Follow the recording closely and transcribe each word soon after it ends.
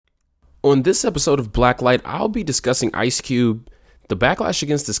On this episode of Blacklight, I'll be discussing Ice Cube, the backlash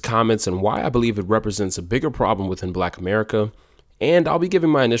against his comments, and why I believe it represents a bigger problem within Black America. And I'll be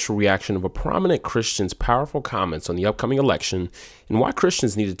giving my initial reaction of a prominent Christian's powerful comments on the upcoming election and why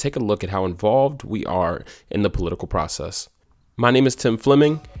Christians need to take a look at how involved we are in the political process. My name is Tim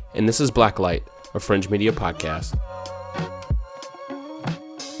Fleming, and this is Blacklight, a Fringe Media podcast.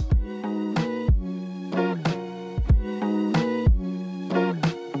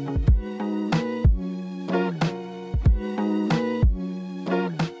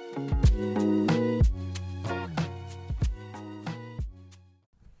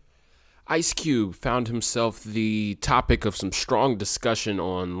 Ice Cube found himself the topic of some strong discussion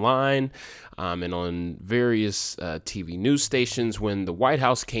online and on various TV news stations when the White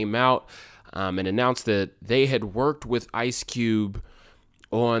House came out and announced that they had worked with Ice Cube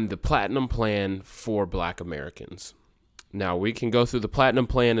on the Platinum Plan for Black Americans. Now, we can go through the Platinum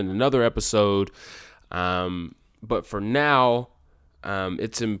Plan in another episode, but for now,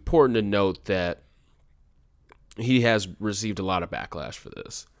 it's important to note that he has received a lot of backlash for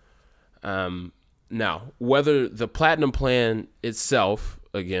this. Now, whether the Platinum Plan itself,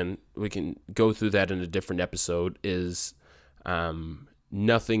 again, we can go through that in a different episode, is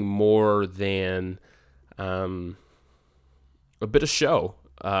nothing more than a bit of show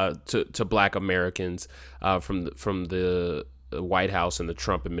to Black Americans from the White House and the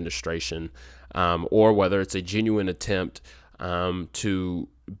Trump administration, or whether it's a genuine attempt to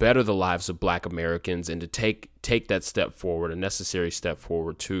better the lives of Black Americans and to take that step forward, a necessary step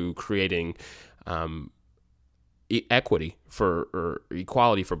forward to creating equity or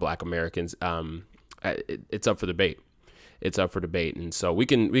equality for Black Americans. It's up for debate. It's up for debate, and so we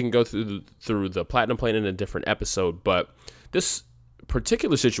can go through the Platinum Plan in a different episode. But this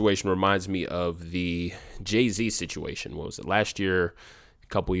particular situation reminds me of the Jay-Z situation. What was it, last year, a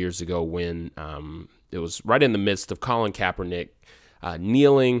couple years ago, when it was right in the midst of Colin Kaepernick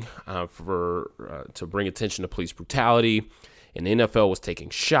kneeling to bring attention to police brutality, and the NFL was taking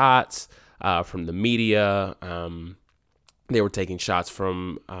shots from the media. They were taking shots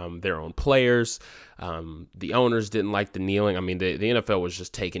from their own players. The owners didn't like the kneeling. I mean, the NFL was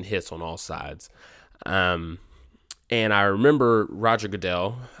just taking hits on all sides. And I remember Roger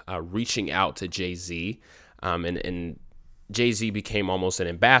Goodell reaching out to Jay-Z, and Jay-Z became almost an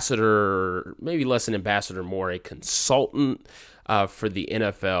ambassador, maybe less an ambassador, more a consultant for the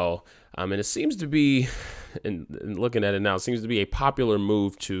NFL. And it seems to be, and looking at it now, it seems to be a popular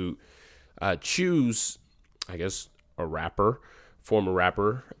move to choose, I guess, a rapper, former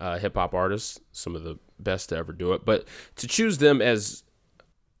rapper, hip-hop artist, some of the best to ever do it, but to choose them as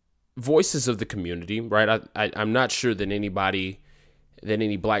voices of the community, right? I'm not sure that any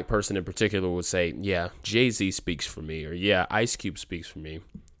Black person in particular would say, yeah, Jay-Z speaks for me, or yeah, Ice Cube speaks for me.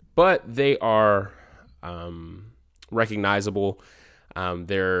 But they are recognizable.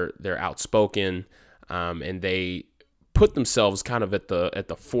 They're outspoken, and they put themselves kind of at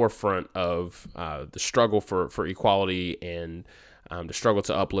the forefront of the struggle for equality and the struggle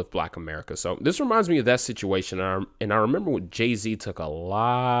to uplift Black America. So this reminds me of that situation, and I remember when Jay-Z took a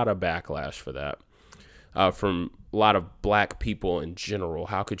lot of backlash for that from a lot of Black people in general.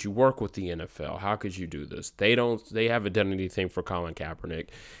 How could you work with the NFL? How could you do this? They haven't done anything for Colin Kaepernick.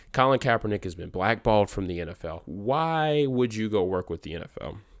 Colin Kaepernick has been blackballed from the NFL. Why would you go work with the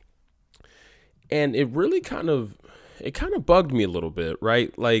NFL? And it really kind of bugged me a little bit,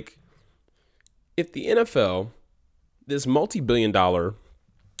 right? Like, if the NFL, this multi-billion-dollar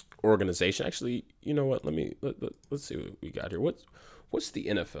organization, actually, you know what? Let's see what we got here. What's the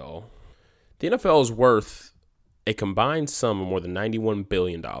NFL? The NFL is worth a combined sum of more than $91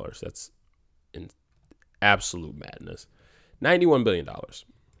 billion. That's in absolute madness. $91 billion.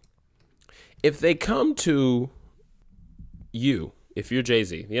 If they come to you, if you're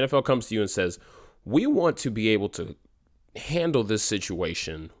Jay-Z, the NFL comes to you and says, we want to be able to handle this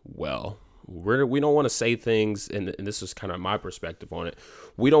situation well. We don't want to say things, and this is kind of my perspective on it.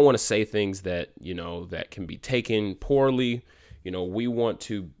 We don't want to say things that, that can be taken poorly. We want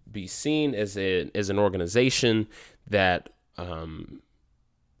to be seen as an organization that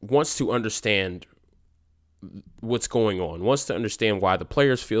wants to understand what's going on, wants to understand why the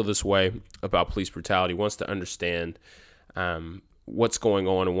players feel this way about police brutality, wants to understand what's going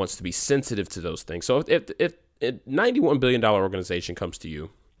on, and wants to be sensitive to those things. So if a $91 billion organization comes to you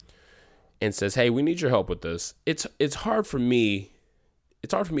and says, hey, we need your help with this, it's hard for me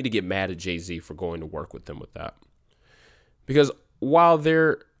to get mad at Jay-Z for going to work with them with that. Because while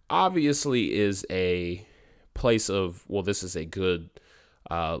there obviously is a place of, well, this is a good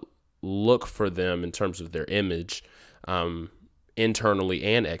look for them in terms of their image, internally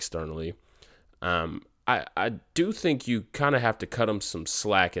and externally. I do think you kind of have to cut them some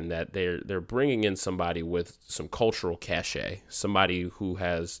slack in that they're bringing in somebody with some cultural cachet, somebody who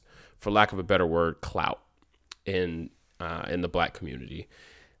has, for lack of a better word, clout in the black community.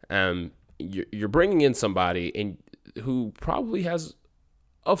 You're bringing in somebody who probably has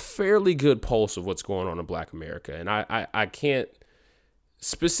a fairly good pulse of what's going on in Black America, and I can't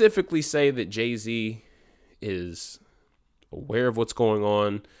specifically say that Jay-Z is aware of what's going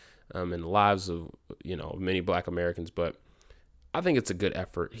on in the lives of many Black Americans, but I think it's a good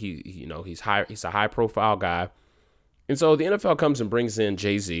effort. He's a high profile guy, and so the NFL comes and brings in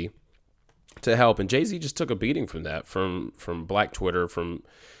Jay-Z to help, and Jay-Z just took a beating from that, from Black Twitter, from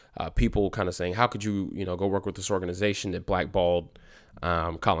people kind of saying, how could you go work with this organization that blackballed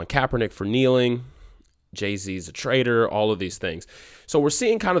Colin Kaepernick for kneeling? Jay-Z's a traitor, all of these things. So we're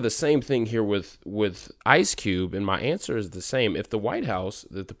seeing kind of the same thing here with Ice Cube, and my answer is the same. If the White House,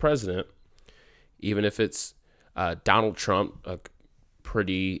 that the president, even if it's Donald Trump, a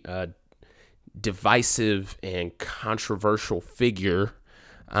pretty divisive and controversial figure,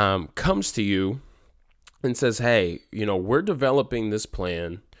 comes to you and says, hey, we're developing this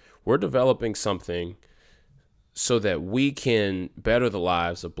plan, we're developing something so that we can better the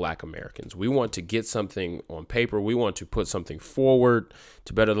lives of Black Americans. We want to get something on paper. We want to put something forward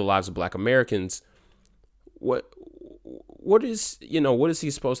to better the lives of Black Americans. What is he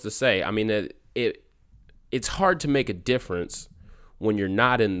supposed to say? I mean, it's hard to make a difference when you're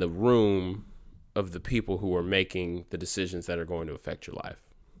not in the room of the people who are making the decisions that are going to affect your life.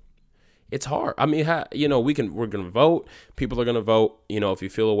 It's hard. I mean, we're going to vote. People are going to vote. If you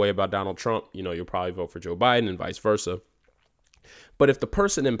feel a way about Donald Trump, you'll probably vote for Joe Biden and vice versa. But if the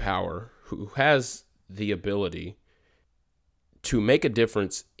person in power who has the ability to make a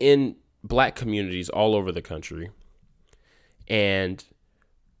difference in Black communities all over the country and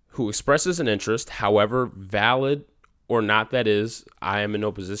who expresses an interest, however valid or not that is, I am in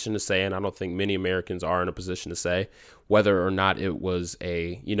no position to say, and I don't think many Americans are in a position to say whether or not it was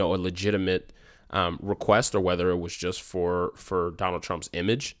a legitimate request or whether it was just for Donald Trump's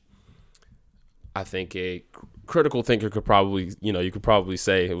image. I think a critical thinker could probably, you could probably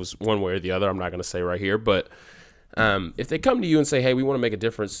say it was one way or the other. I'm not going to say right here, but if they come to you and say, hey, we want to make a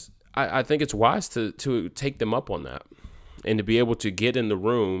difference, I think it's wise to take them up on that and to be able to get in the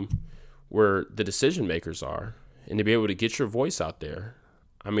room where the decision makers are and to be able to get your voice out there.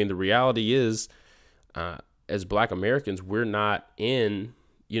 I mean, the reality is, as Black Americans, we're not in,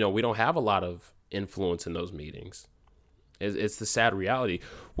 we don't have a lot of influence in those meetings. It's the sad reality.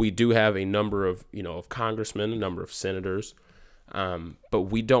 We do have a number of, of congressmen, a number of senators, but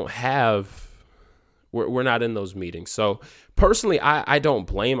we don't have, we're not in those meetings. So personally, I don't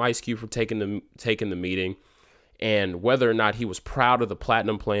blame Ice Cube for taking the meeting, and whether or not he was proud of the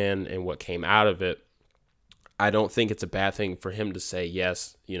Platinum Plan and what came out of it. I don't think it's a bad thing for him to say,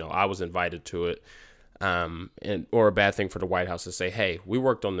 yes, I was invited to it, or a bad thing for the White House to say, hey, we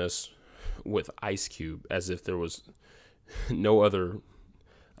worked on this with Ice Cube, as if there was no other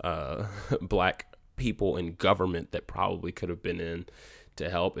Black people in government that probably could have been in to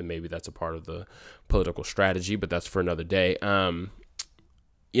help. And maybe that's a part of the political strategy, but that's for another day. I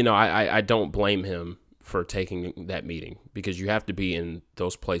don't blame him for taking that meeting, because you have to be in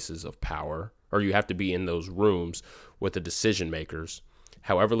those places of power, or you have to be in those rooms with the decision makers,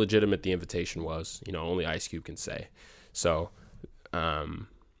 however legitimate the invitation was, only Ice Cube can say. So,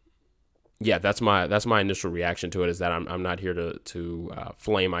 yeah, that's my initial reaction to it, is that I'm not here to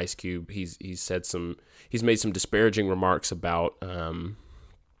flame Ice Cube. He's made some disparaging remarks about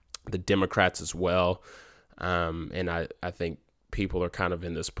the Democrats as well, and I think people are kind of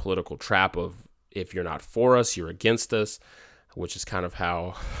in this political trap of, if you're not for us, you're against us, which is kind of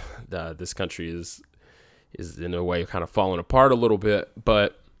how this country is in a way kind of falling apart a little bit.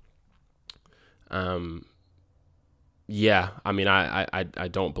 But yeah, I mean, I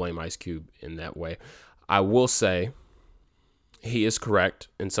don't blame Ice Cube in that way. I will say he is correct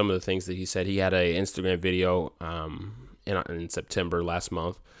in some of the things that he said. He had an Instagram video in September last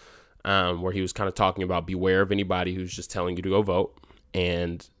month where he was kind of talking about, beware of anybody who's just telling you to go vote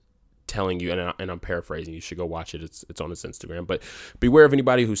and telling you, and I'm paraphrasing, you should go watch it. It's on his Instagram, but beware of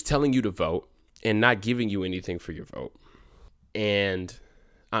anybody who's telling you to vote and not giving you anything for your vote. And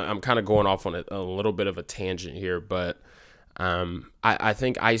I'm kind of going off on a little bit of a tangent here, but I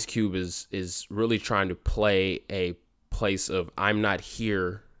think Ice Cube is really trying to play a place of, I'm not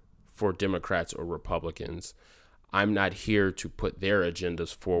here for Democrats or Republicans. I'm not here to put their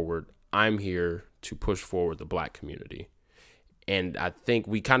agendas forward. I'm here to push forward the Black community. And I think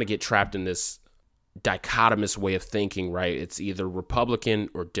we kind of get trapped in this dichotomous way of thinking, right? It's either Republican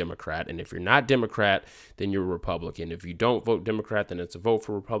or Democrat. And if you're not Democrat, then you're Republican. If you don't vote Democrat, then it's a vote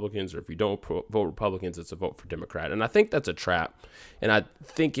for Republicans. Or if you don't vote Republicans, it's a vote for Democrat. And I think that's a trap. And I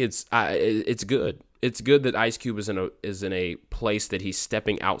think it's good. It's good that Ice Cube is in a place that he's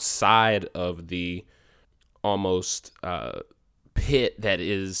stepping outside of the almost pit that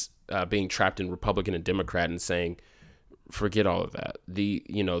is being trapped in Republican and Democrat, and saying, forget all of that.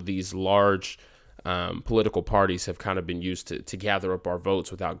 These large political parties have kind of been used to gather up our votes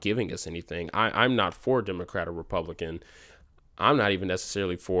without giving us anything. I'm not for Democrat or Republican. I'm not even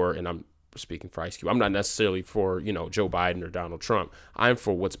necessarily for, and I'm speaking for Ice Cube, I'm not necessarily for, Joe Biden or Donald Trump. I'm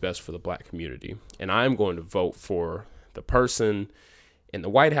for what's best for the black community. And I'm going to vote for the person in the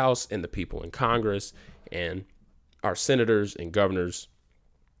White House and the people in Congress and our senators and governors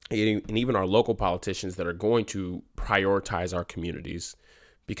and even our local politicians that are going to prioritize our communities,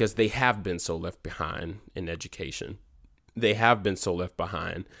 because they have been so left behind in education. They have been so left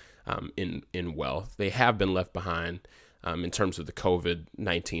behind in wealth. They have been left behind in terms of the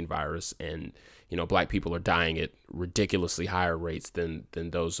COVID-19 virus. And, black people are dying at ridiculously higher rates than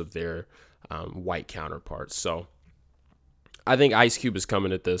those of their white counterparts. So I think Ice Cube is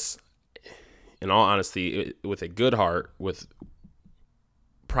coming at this, in all honesty, with a good heart, with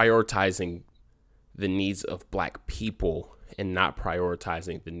prioritizing the needs of black people and not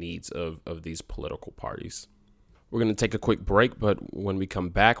prioritizing the needs of these political parties. We're going to take a quick break, but when we come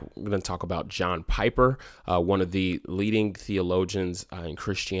back, we're going to talk about John Piper, one of the leading theologians in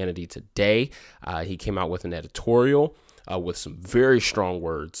Christianity today. He came out with an editorial with some very strong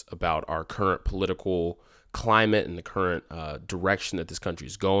words about our current political climate and the current direction that this country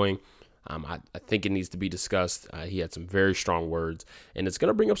is going. I think it needs to be discussed. He had some very strong words, and it's going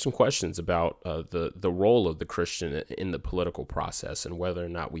to bring up some questions about the role of the Christian in the political process, and whether or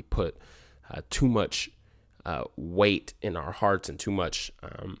not we put too much weight in our hearts and too much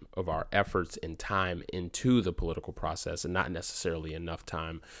of our efforts and time into the political process, and not necessarily enough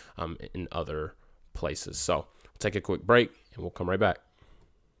time in other places. So we'll take a quick break, and we'll come right back.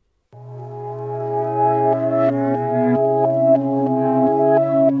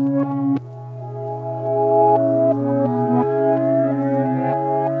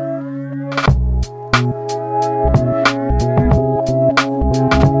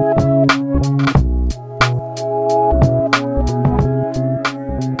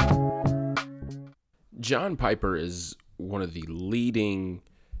 John Piper is one of the leading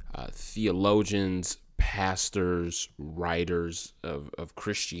theologians, pastors, writers of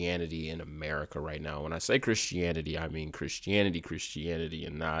Christianity in America right now. When I say Christianity, I mean Christianity,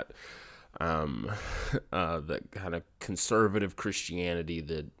 and not the kind of conservative Christianity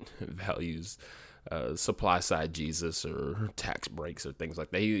that values supply side Jesus or tax breaks or things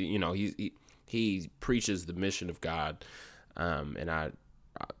like that. He preaches the mission of God, and I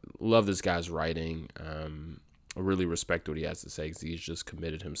love this guy's writing. I really respect what he has to say, because he's just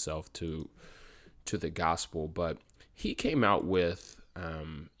committed himself to the gospel. But he came out with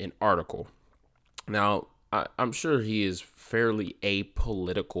an article. Now, I'm sure he is fairly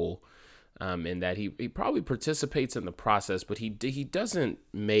apolitical in that he probably participates in the process, but he doesn't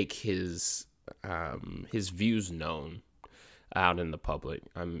make his views known out in the public.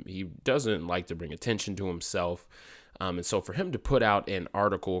 He doesn't like to bring attention to himself. And so for him to put out an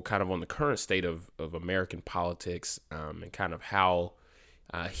article kind of on the current state of American politics and kind of how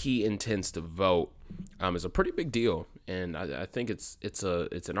he intends to vote is a pretty big deal. And I think it's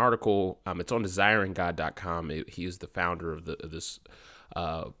an article. It's on desiringgod.com. He is the founder of this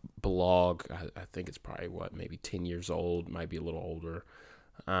blog. I think it's probably maybe 10 years old, might be a little older.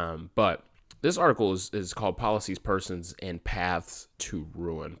 But this article is called Policies, Persons, and Paths to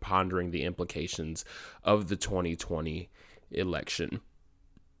Ruin, Pondering the Implications of the 2020 Election.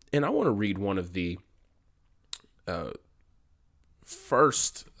 And I want to read one of the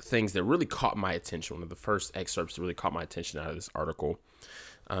first things that really caught my attention, one of the first excerpts that really caught my attention out of this article.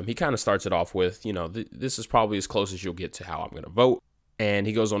 He kind of starts it off with, this is probably as close as you'll get to how I'm going to vote. And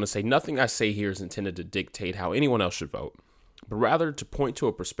he goes on to say, nothing I say here is intended to dictate how anyone else should vote, but rather to point to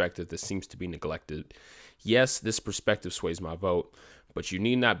a perspective that seems to be neglected. Yes, this perspective sways my vote, but you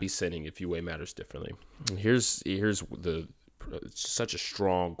need not be sinning if you weigh matters differently. And here's such a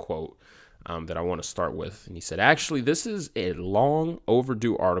strong quote that I want to start with. And he said, actually, this is a long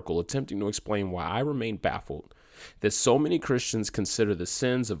overdue article attempting to explain why I remain baffled that so many Christians consider the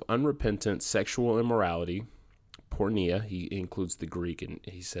sins of unrepentant sexual immorality, porneia, he includes the Greek, and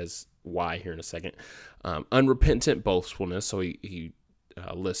he says why here in a second, unrepentant boastfulness, so he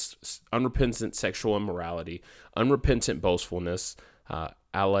lists unrepentant sexual immorality, unrepentant boastfulness,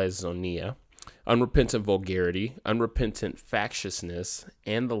 alaizonia, unrepentant vulgarity, unrepentant factiousness,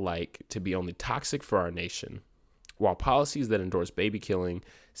 and the like to be only toxic for our nation, while policies that endorse baby killing,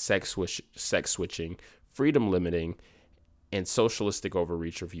 sex switching, freedom limiting, and socialistic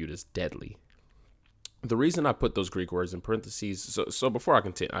overreach are viewed as deadly. The reason I put those Greek words in parentheses, so before I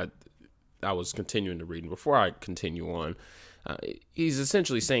continue, I was continuing to read, and before I continue on, he's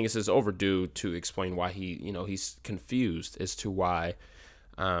essentially saying it's overdue to explain why he's confused as to why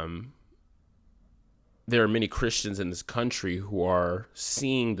there are many Christians in this country who are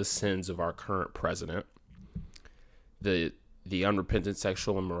seeing the sins of our current president, the unrepentant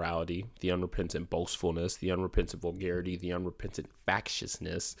sexual immorality, the unrepentant boastfulness, the unrepentant vulgarity, the unrepentant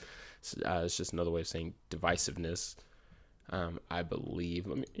factiousness. It's just another way of saying divisiveness. I believe.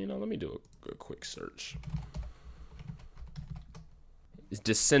 Let me do a quick search. It's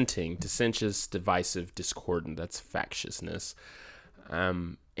dissenting, dissentious, divisive, discordant. That's factiousness,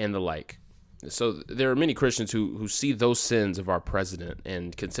 and the like. So there are many Christians who see those sins of our president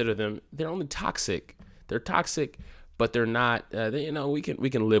and consider them, they're only toxic. They're toxic, but they're not. We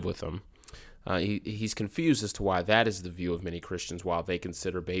can live with them. He's confused as to why that is the view of many Christians, while they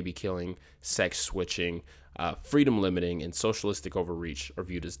consider baby killing, sex switching, freedom limiting, and socialistic overreach are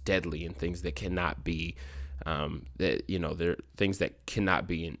viewed as deadly and things that cannot be. They're things that cannot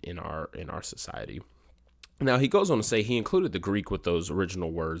be in our society. Now he goes on to say he included the Greek with those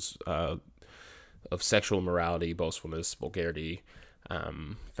original words of sexual immorality, boastfulness, vulgarity,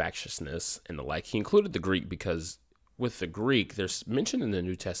 factiousness, and the like. He included the Greek because with the Greek, there's mentioned in the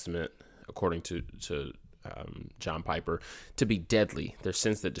New Testament, according to John Piper, to be deadly. There's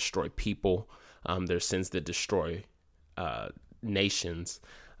sins that destroy people. There's sins that destroy nations.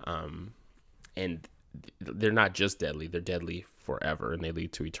 And they're not just deadly. They're deadly forever, and they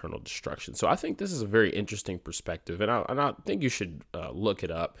lead to eternal destruction. So I think this is a very interesting perspective, and I think you should look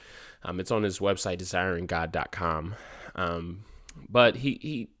it up. It's on his website, desiringgod.com. But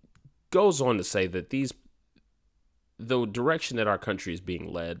he goes on to say that the direction that our country is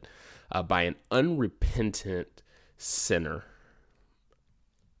being led by an unrepentant sinner,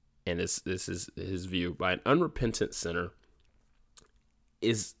 and this is his view, by an unrepentant sinner,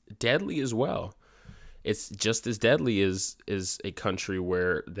 is deadly as well. It's just as deadly as a country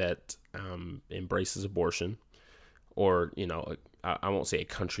that embraces abortion, or I won't say a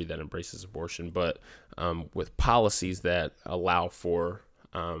country that embraces abortion, but with policies that allow for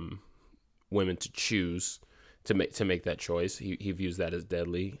women to choose to make that choice. He views that as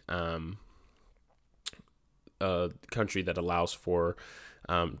deadly. A country that allows for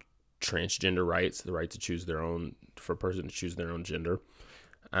transgender rights, the right to choose for a person to choose their own gender.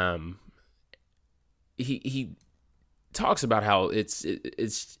 He talks about how it's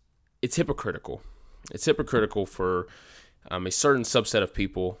hypocritical. It's hypocritical for a certain subset of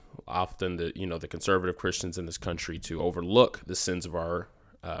people, often the conservative Christians in this country, to overlook the sins of our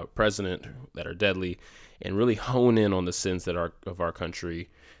president that are deadly, and really hone in on the sins that are of our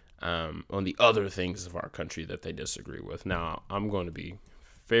country, on the other things of our country that they disagree with. Now, I'm going to be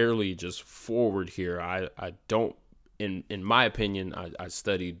fairly just forward here. I don't, in my opinion, I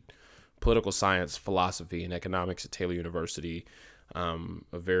studied political science, philosophy, and economics at Taylor University, a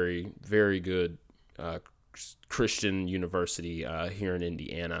very, very good Christian university here in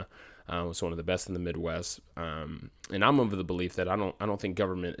Indiana. It's one of the best in the Midwest, and I'm of the belief that I don't think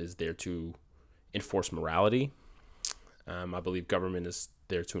government is there to enforce morality. I believe government is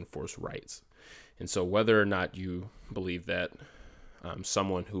there to enforce rights, and so whether or not you believe that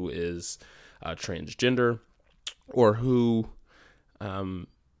someone who is transgender or who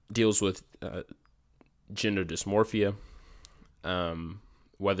deals with gender dysmorphia,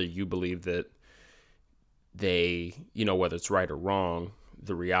 whether you believe that whether it's right or wrong,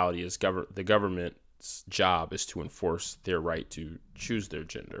 the reality is the government's job is to enforce their right to choose their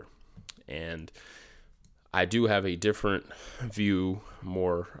gender. And I do have a different view,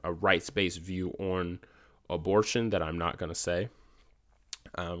 more a rights-based view on abortion that I'm not going to say,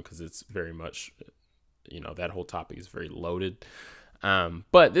 because it's very much, that whole topic is very loaded.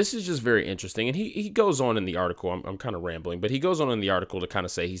 But this is just very interesting. And he goes on in the article, I'm kind of rambling, but he goes on in the article to kind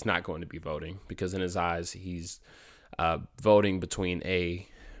of say he's not going to be voting because in his eyes, he's voting between an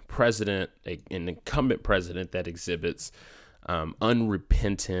incumbent president that exhibits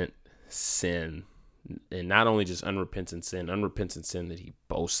unrepentant sin. And not only just unrepentant sin that he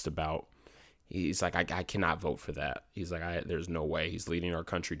boasts about. He's like, I cannot vote for that. He's like, there's no way. He's leading our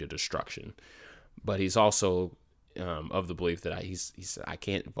country to destruction. But he's also of the belief that I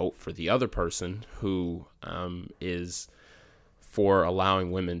can't vote for the other person who is for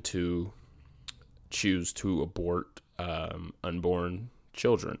allowing women to choose to abort unborn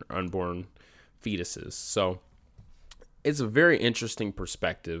children, unborn fetuses. So it's a very interesting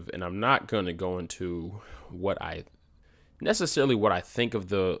perspective, and I'm not going to go into what I think of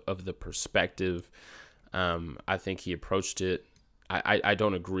the perspective. I think he approached it. I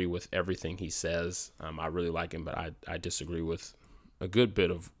don't agree with everything he says. I really like him, but I disagree with a good bit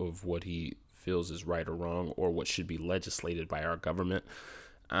of what he feels is right or wrong, or what should be legislated by our government.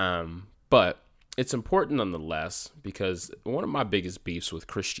 But it's important nonetheless, because one of my biggest beefs with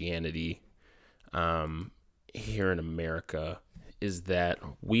Christianity here in America is that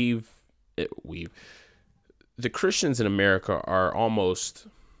the Christians in America are almost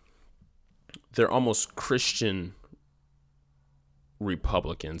Christian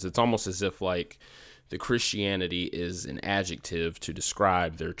Republicans. It's almost as if like the Christianity is an adjective to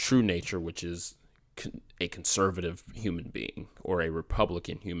describe their true nature, which is a conservative human being or a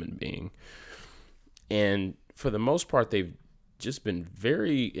Republican human being. And for the most part, they've just been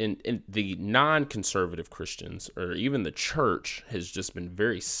very, in the non-conservative Christians, or even the church, has just been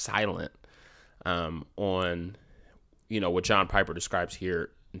very silent on, what John Piper describes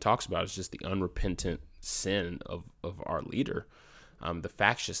here and talks about is just the unrepentant sin of our leader, the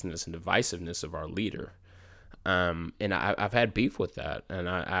factiousness and divisiveness of our leader. And I've had beef with that, and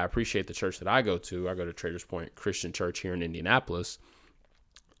I appreciate the church that I go to. I go to Traders Point Christian Church here in Indianapolis,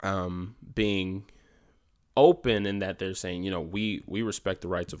 being open in that they're saying, we respect the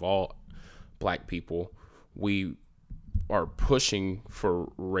rights of all Black people. We are pushing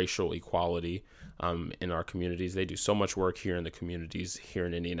for racial equality in our communities. They do so much work here in the communities here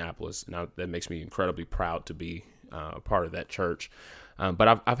in Indianapolis, and that makes me incredibly proud to be a part of that church.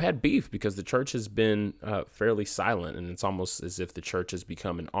 But I've had beef because the church has been fairly silent, and it's almost as if the church has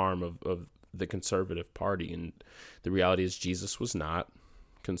become an arm of the conservative party. And the reality is Jesus was not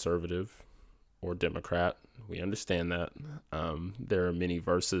conservative or Democrat. We understand that. There are many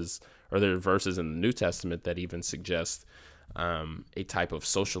verses, or there are verses in the New Testament that even suggest a type of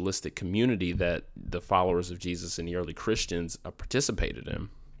socialistic community that the followers of Jesus and the early Christians participated in.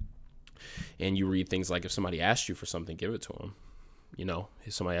 And you read things like, if somebody asked you for something, give it to them.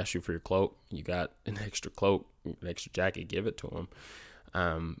 If somebody asked you for your cloak, you got an extra cloak, an extra jacket, give it to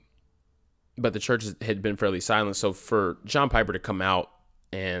them. But the church had been fairly silent. So for John Piper to come out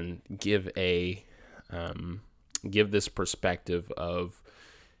and give this perspective of,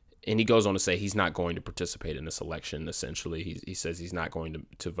 and he goes on to say he's not going to participate in this election. Essentially, he says he's not going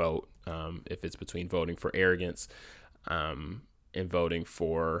to vote if it's between voting for arrogance and voting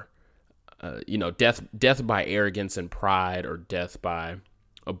for death by arrogance and pride, or death by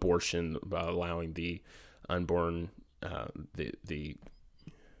abortion, by allowing the unborn, the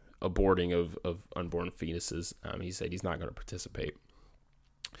aborting of unborn fetuses. He said he's not going to participate.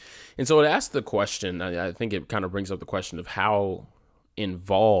 And so it asked the question, I think it kind of brings up the question of how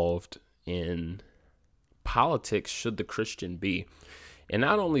involved in politics should the Christian be? And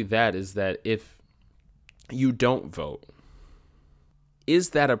not only that, is that if you don't vote, is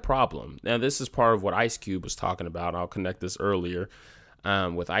that a problem? Now, this is part of what Ice Cube was talking about. I'll connect this earlier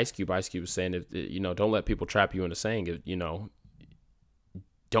with Ice Cube. Ice Cube was saying, don't let people trap you into saying,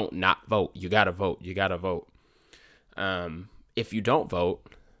 don't not vote. You got to vote. You got to vote. If you don't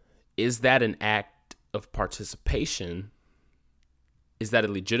vote, is that an act of participation? Is that a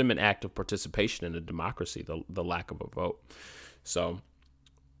legitimate act of participation in a democracy, the lack of a vote? So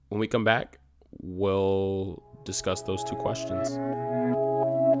when we come back, we'll discuss those two questions.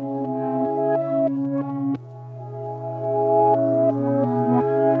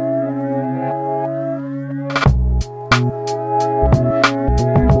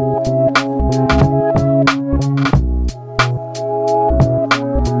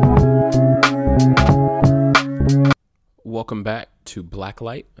 Welcome back to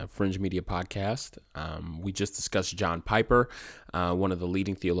Blacklight, a Fringe Media podcast. We just discussed John Piper, one of the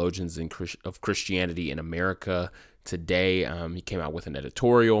leading theologians of Christianity in America today. He came out with an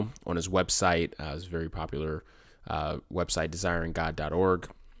editorial on his website. It's a very popular website, desiringgod.org.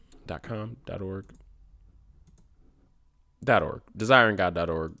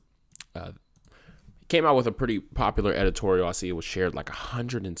 desiringgod.org. Came out with a pretty popular editorial. I see it was shared like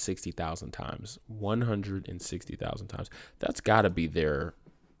 160,000 times. 160,000 times. That's got to be their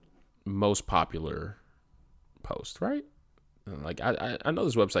most popular post, right? Like I know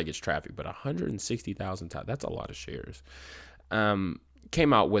this website gets traffic, but 160,000 times, that's a lot of shares.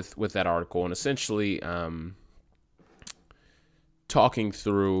 Came out with that article and essentially talking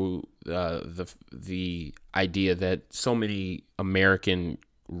through the idea that so many American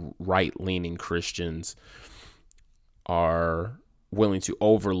right-leaning Christians are willing to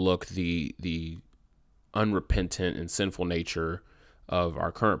overlook the unrepentant and sinful nature of our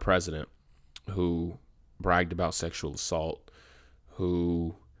current president, who bragged about sexual assault,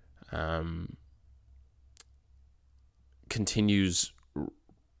 who continues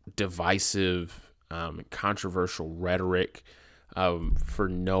divisive, controversial rhetoric for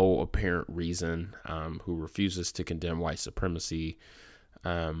no apparent reason, who refuses to condemn white supremacy,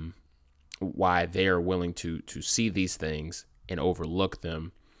 why they are willing to see these things and overlook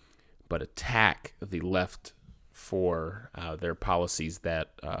them, but attack the left for their policies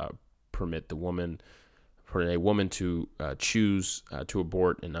that permit a woman to choose to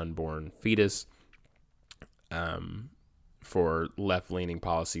abort an unborn fetus, for left-leaning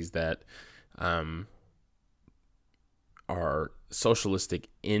policies that are socialistic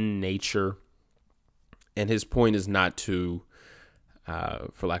in nature. And his point is not to,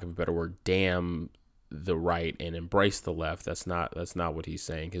 for lack of a better word, damn the right and embrace the left. That's not what he's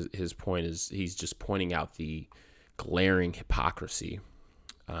saying. His point is he's just pointing out the glaring hypocrisy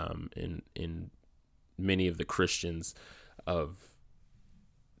in many of the Christians of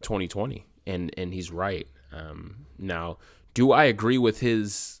 2020, and he's right. Now, do I agree with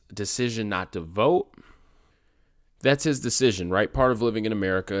his decision not to vote? That's his decision, right? Part of living in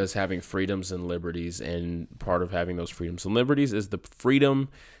America is having freedoms and liberties, and part of having those freedoms and liberties is the freedom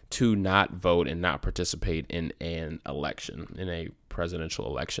to not vote and not participate in an election, in a presidential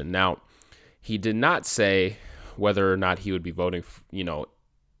election. Now, he did not say whether or not he would be voting,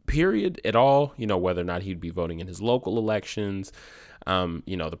 period, at all, whether or not he'd be voting in his local elections.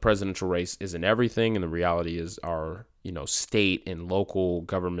 The presidential race isn't everything, and the reality is our, state and local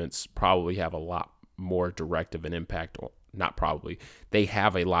governments probably have a lot more direct of an impact on, not probably, they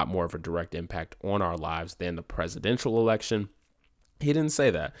have a lot more of a direct impact on our lives than the presidential election. He didn't say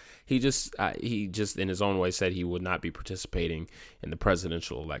that. He just in his own way said he would not be participating in the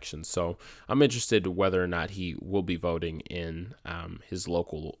presidential election. So I'm interested in whether or not he will be voting in his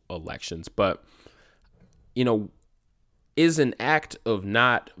local elections. But, is an act of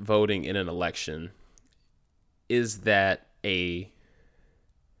not voting in an election, is that a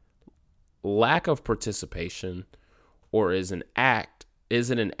lack of participation, or is it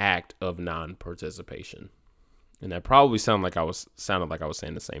an act of non-participation? And that probably sounded like I was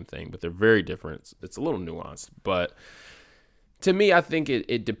saying the same thing, but they're very different. It's a little nuanced, but to me, I think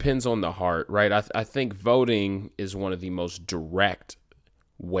it depends on the heart, right? I think voting is one of the most direct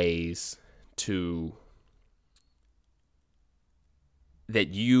ways that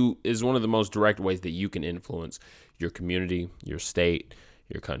you can influence your community, your state,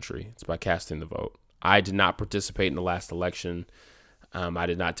 your country. It's by casting the vote. I did not participate in the last election. I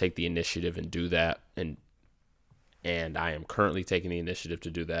did not take the initiative and do that, and I am currently taking the initiative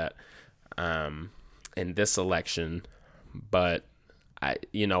to do that in this election. But I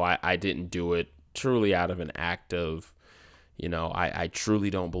didn't do it truly out of an act of, I truly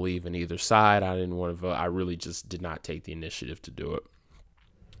don't believe in either side. I didn't want to vote. I really just did not take the initiative to do it.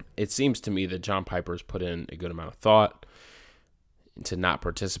 It seems to me that John Piper has put in a good amount of thought to not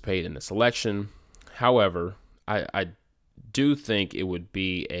participate in this election. However, I do think it would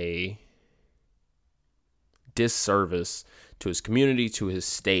be a disservice to his community, to his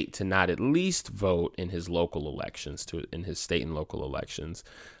state, to not at least vote in his local elections, in his state and local elections,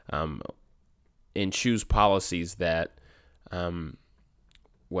 and choose policies that,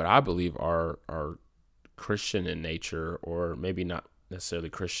 what I believe are Christian in nature, or maybe not necessarily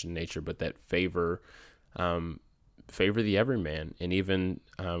Christian nature, but that favor the everyman, and even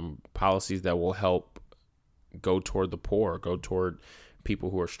policies that will help go toward the poor, go toward people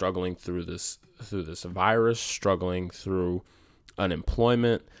who are struggling through this virus, struggling through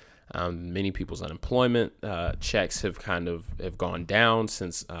unemployment. Many people's unemployment checks have gone down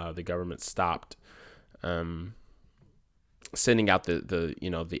since the government stopped sending out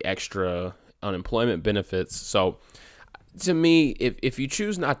the extra unemployment benefits. So to me, if you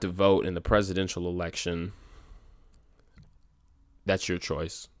choose not to vote in the presidential election, that's your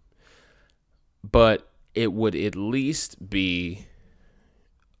choice. But it would at least be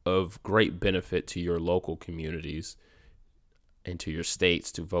of great benefit to your local communities and to your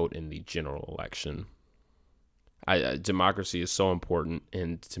states to vote in the general election. Democracy is so important,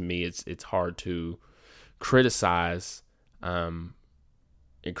 and to me, it's hard to criticize and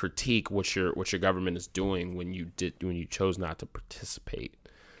critique what your government is doing when you chose not to participate.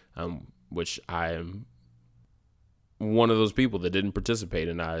 Which I am one of those people that didn't participate,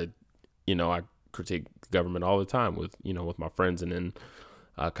 and I critique the government all the time with my friends and in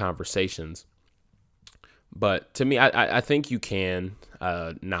conversations. But to me, I think you can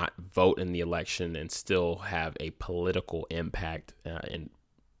not vote in the election and still have a political impact and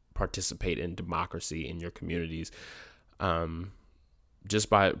participate in democracy in your communities. just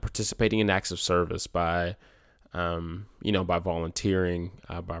by participating in acts of service, by by volunteering,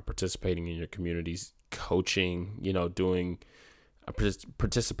 by participating in your communities, coaching,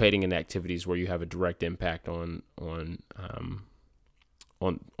 participating in activities where you have a direct impact on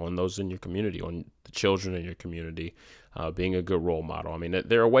those in your community, on the children in your community, being a good role model. I mean,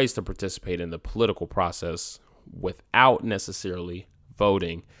 there are ways to participate in the political process without necessarily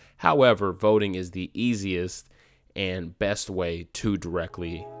voting. However, voting is the easiest and best way to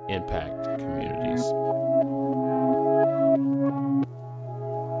directly impact communities.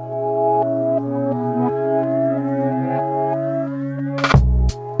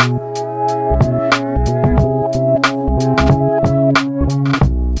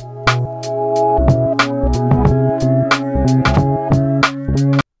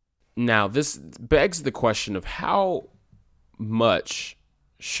 Now, this begs the question of how much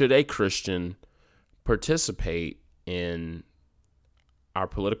should a Christian participate in our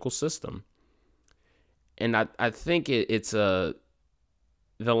political system? And I think it's a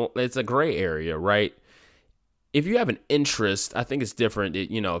gray area, right? If you have an interest, I think it's different.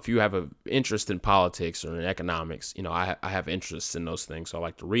 If you have an interest in politics or in economics, I have interests in those things. So I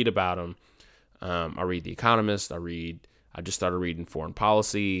like to read about them. I read The Economist. I just started reading Foreign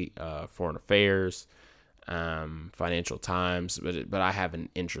Policy, Foreign Affairs, Financial Times, but I have an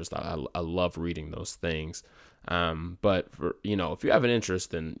interest. I love reading those things. But if you have an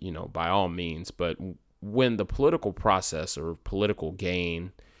interest, then by all means. But when the political process or political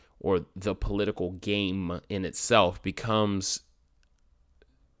gain or the political game in itself becomes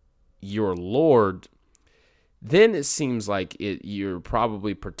your Lord, then it seems like you're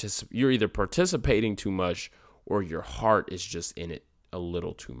probably you're either participating too much or your heart is just in it a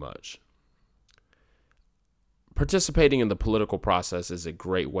little too much. Participating in the political process is a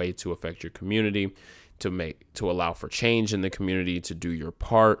great way to affect your community, to allow for change in the community, to do your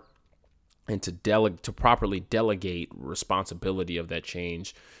part, and to properly delegate responsibility of that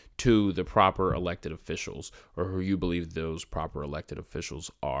change to the proper elected officials, or who you believe those proper elected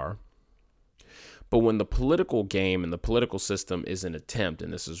officials are. But when the political game and the political system is an attempt,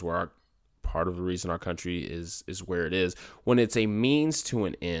 and this is where part of the reason our country is where it is, when it's a means to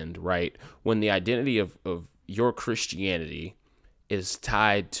an end, right? When the identity of your Christianity is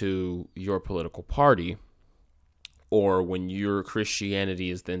tied to your political party, or when your Christianity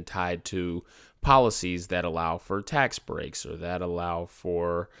is then tied to policies that allow for tax breaks or that allow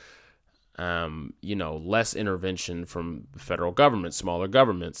for, less intervention from the federal government, smaller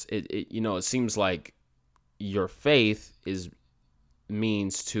governments, it seems like your faith is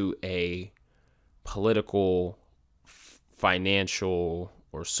means to a political, financial,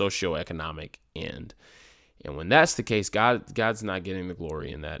 or socioeconomic end. And when that's the case, God's not getting the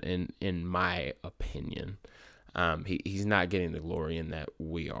glory in that, in my opinion. He's not getting the glory in that,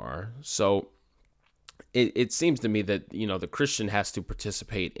 we are. So it seems to me that, the Christian has to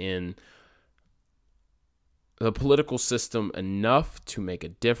participate in the political system enough to make a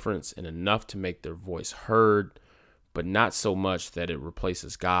difference and enough to make their voice heard, but not so much that it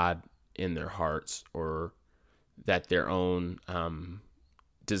replaces God in their hearts, or that their own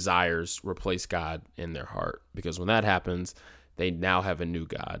desires replace God in their heart. Because when that happens, they now have a new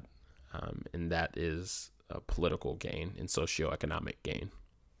God, and that is a political gain and socioeconomic gain.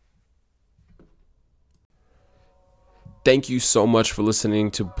 Thank you so much for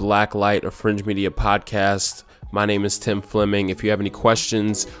listening to Blacklight, a Fringe Media podcast. My name is Tim Fleming. If you have any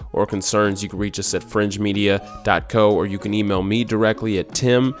questions or concerns, you can reach us at fringemedia.co, or you can email me directly at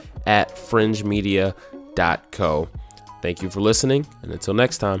tim@fringemedia.co. Thank you for listening, and until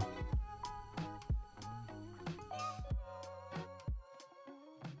next time.